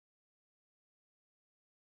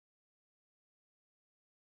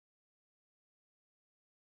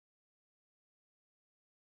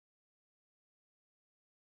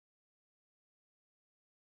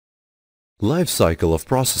Life cycle of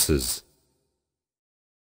processes.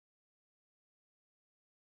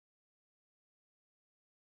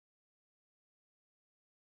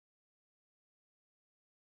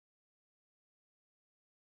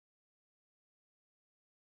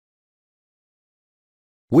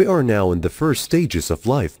 We are now in the first stages of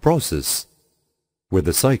life process, where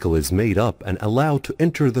the cycle is made up and allowed to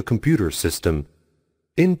enter the computer system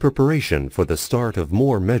in preparation for the start of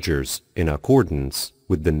more measures in accordance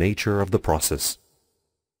with the nature of the process.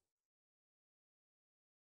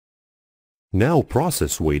 Now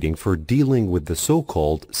process waiting for dealing with the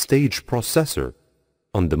so-called stage processor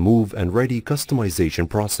on the move and ready customization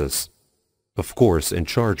process. Of course, in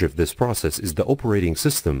charge of this process is the operating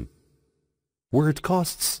system, where it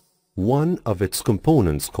costs one of its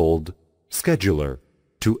components called scheduler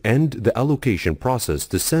to end the allocation process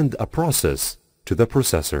to send a process to the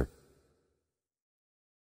processor.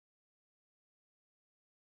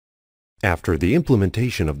 After the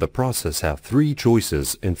implementation of the process have three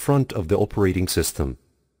choices in front of the operating system.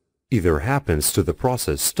 Either happens to the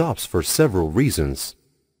process stops for several reasons,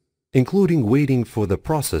 including waiting for the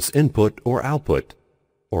process input or output,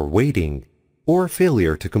 or waiting or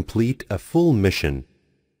failure to complete a full mission,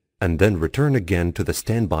 and then return again to the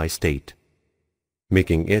standby state,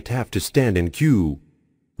 making it have to stand in queue,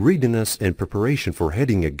 readiness in preparation for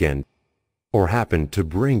heading again, or happen to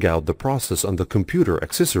bring out the process on the computer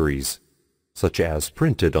accessories, such as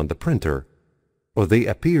printed on the printer, or they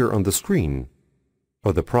appear on the screen,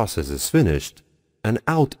 or the process is finished and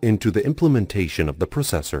out into the implementation of the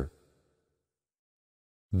processor.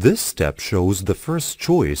 This step shows the first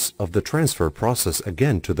choice of the transfer process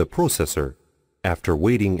again to the processor after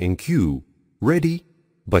waiting in queue, ready,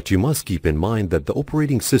 but you must keep in mind that the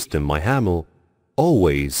operating system might handle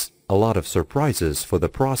always a lot of surprises for the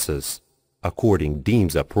process according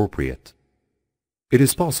deems appropriate. It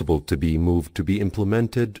is possible to be moved to be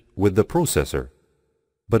implemented with the processor,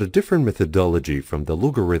 but a different methodology from the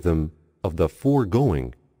logarithm of the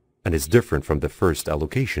foregoing and is different from the first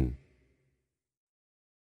allocation.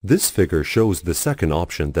 This figure shows the second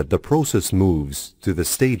option, that the process moves to the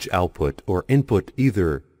stage output or input,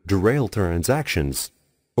 either derail transactions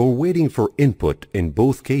or waiting for input, in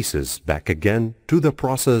both cases back again to the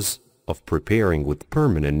process of preparing with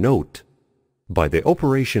permanent note by the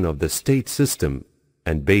operation of the state system,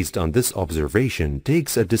 and based on this observation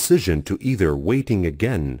takes a decision to either waiting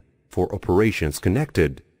again for operations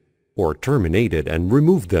connected or terminated and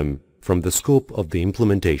remove them from the scope of the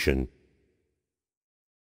implementation.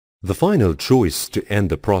 The final choice to end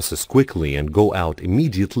the process quickly and go out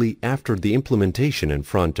immediately after the implementation in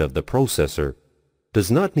front of the processor does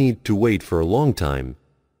not need to wait for a long time,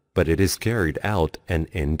 but it is carried out and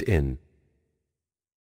end in.